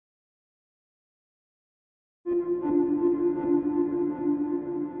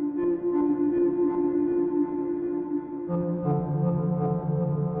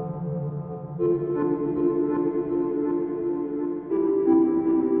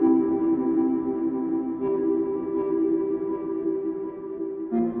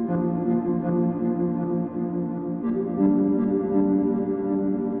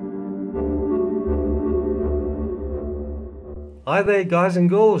Hi there guys and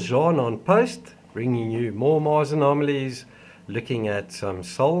girls, Jean on post, bringing you more Mars anomalies, looking at some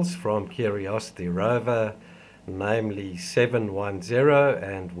souls from Curiosity Rover, namely 710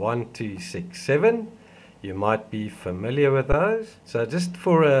 and 1267. You might be familiar with those. So just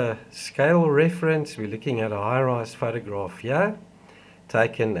for a scale reference, we're looking at a high-rise photograph here,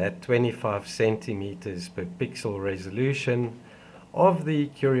 taken at 25 centimeters per pixel resolution of the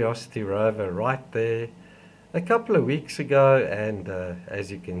Curiosity Rover right there a couple of weeks ago, and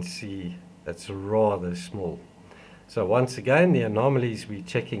as you can see, it's rather small. So once again, the anomalies we're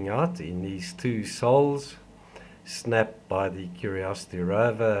checking out in these two souls snapped by the Curiosity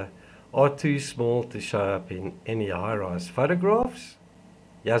Rover are too small to show up in any high-rise photographs.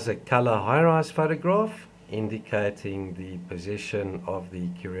 Here's a color high-rise photograph indicating the position of the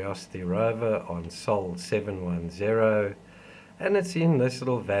Curiosity Rover on Sol 710, and it's in this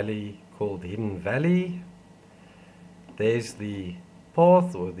little valley called Hidden Valley. There's the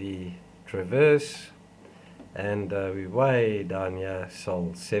path or the traverse, and we're way down here,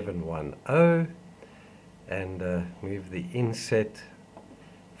 Sol 710, and move the inset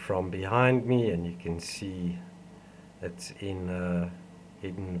from behind me, and you can see it's in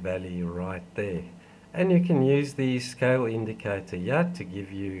Hidden Valley right there. And you can use the scale indicator here to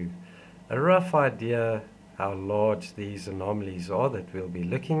give you a rough idea how large these anomalies are that we'll be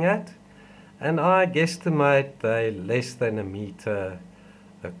looking at. And I guesstimate they're less than a meter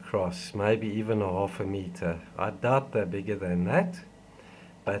across, maybe even a half a meter. I doubt they're bigger than that,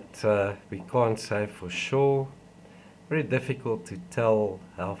 but we can't say for sure. Very difficult to tell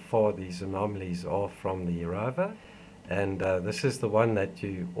how far these anomalies are from the rover. And this is the one that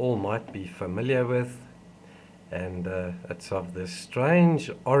you all might be familiar with. And it's of this strange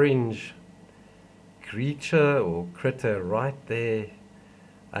orange creature or critter right there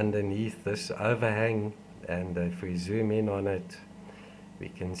underneath this overhang, and if we zoom in on it, we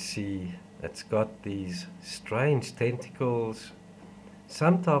can see it's got these strange tentacles,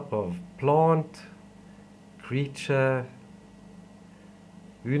 some type of plant, creature.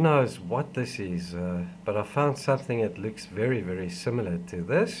 Who knows what this is, but I found something that looks very, very similar to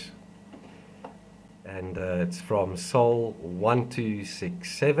this, and it's from Sol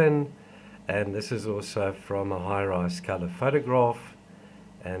 1267, and this is also from a high-rise color photograph.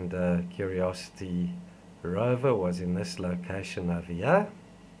 And Curiosity Rover was in this location over here,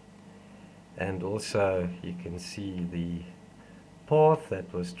 and also you can see the path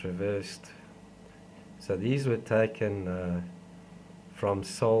that was traversed. So these were taken from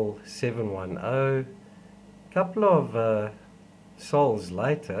Sol 710. A couple of sols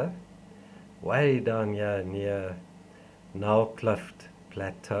later, way down here near Eahck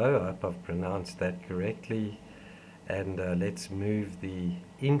Plateau. I hope I've pronounced that correctly. And let's move the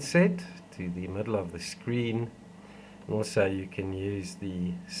inset to the middle of the screen. And also you can use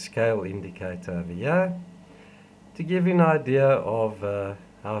the scale indicator over here to give you an idea of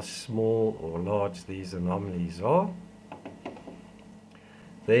how small or large these anomalies are.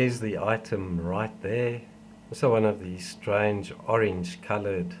 There's the item right there. Also one of these strange orange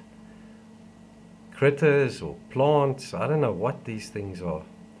colored critters or plants. I don't know what these things are.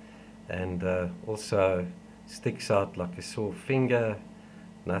 And also sticks out like a sore finger.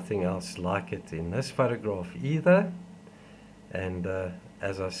 Nothing else like it in this photograph either. And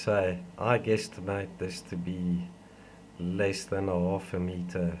as I say, I guesstimate this to be less than a half a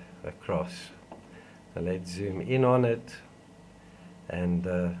meter across. Now let's zoom in on it, and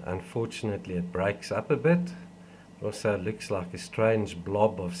unfortunately it breaks up a bit. It also looks like a strange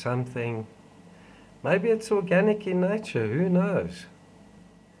blob of something. Maybe it's organic in nature, who knows?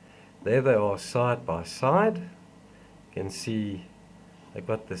 There they are side by side. You can see they've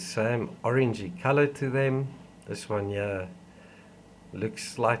got the same orangey color to them. This one here looks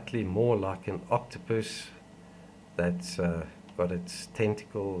slightly more like an octopus that's got its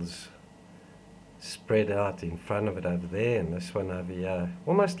tentacles spread out in front of it over there, and this one over here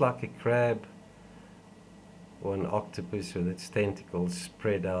almost like a crab or an octopus with its tentacles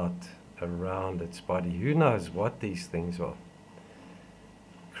spread out around its body. Who knows what these things are?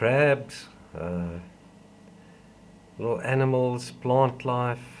 Crabs, little animals, plant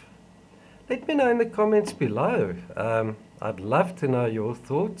life. Let me know in the comments below. I'd love to know your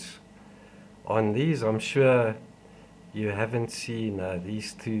thoughts on these. I'm sure you haven't seen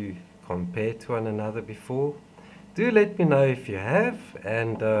these two compare to one another before. Do let me know if you have,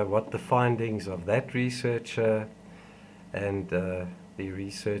 and what the findings of that researcher and the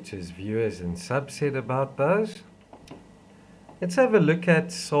researcher's viewers and subset about those. Let's have a look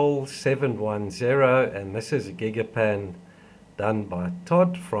at Sol 710, and this is a Gigapan done by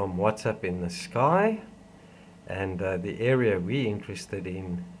Todd from What's Up in the Sky. And the area we're interested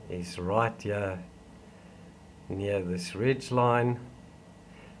in is right here near this ridge line,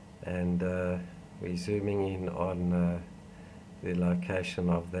 and we're zooming in on the location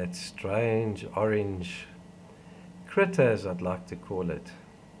of that strange orange critter, as I'd like to call it.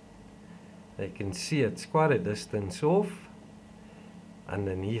 You can see it's quite a distance off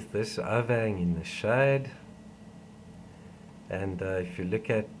underneath this overhang in the shade, and if you look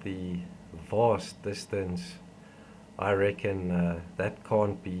at the vast distance, I reckon that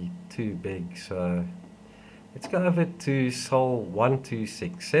can't be too big. So let's go over to Sol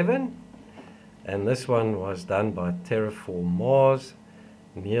 1267, and this one was done by Terraform Mars,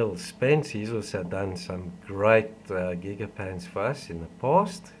 Neil Spence. He's also done some great Gigapans for us in the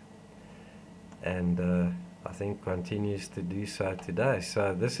past, and I think continues to do so today.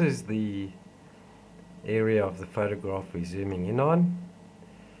 So this is the area of the photograph we're zooming in on,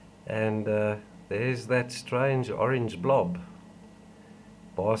 and there's that strange orange blob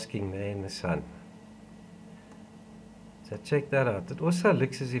basking there in the sun. So check that out. It also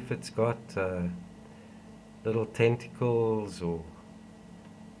looks as if it's got little tentacles, or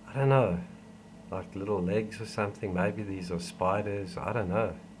I don't know, like little legs or something. Maybe these are spiders, I don't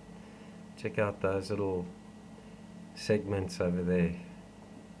know. Check out those little segments over there.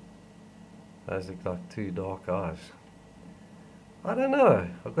 Those look like two dark eyes. I don't know.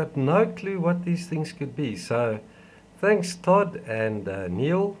 I've got no clue what these things could be. So thanks Todd and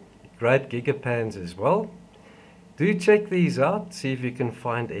Neil. Great Gigapans as well. Do check these out. See if you can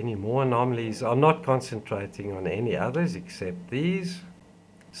find any more anomalies. I'm not concentrating on any others except these.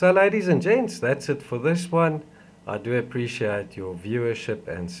 So ladies and gents, that's it for this one. I do appreciate your viewership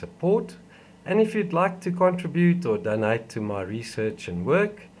and support. And if you'd like to contribute or donate to my research and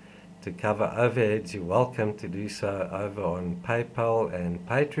work to cover overheads, you're welcome to do so over on PayPal and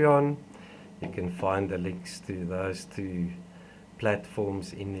Patreon. You can find the links to those two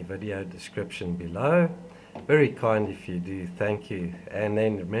platforms in the video description below. Very kind if you do, thank you. And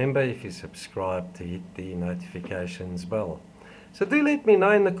then remember, if you subscribe, to hit the notifications bell. So do let me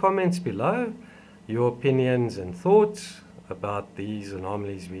know in the comments below your opinions and thoughts about these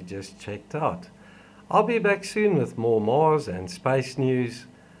anomalies we just checked out. I'll be back soon with more Mars and space news.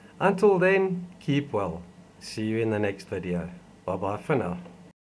 Until then, keep well. See you in the next video. Bye bye for now.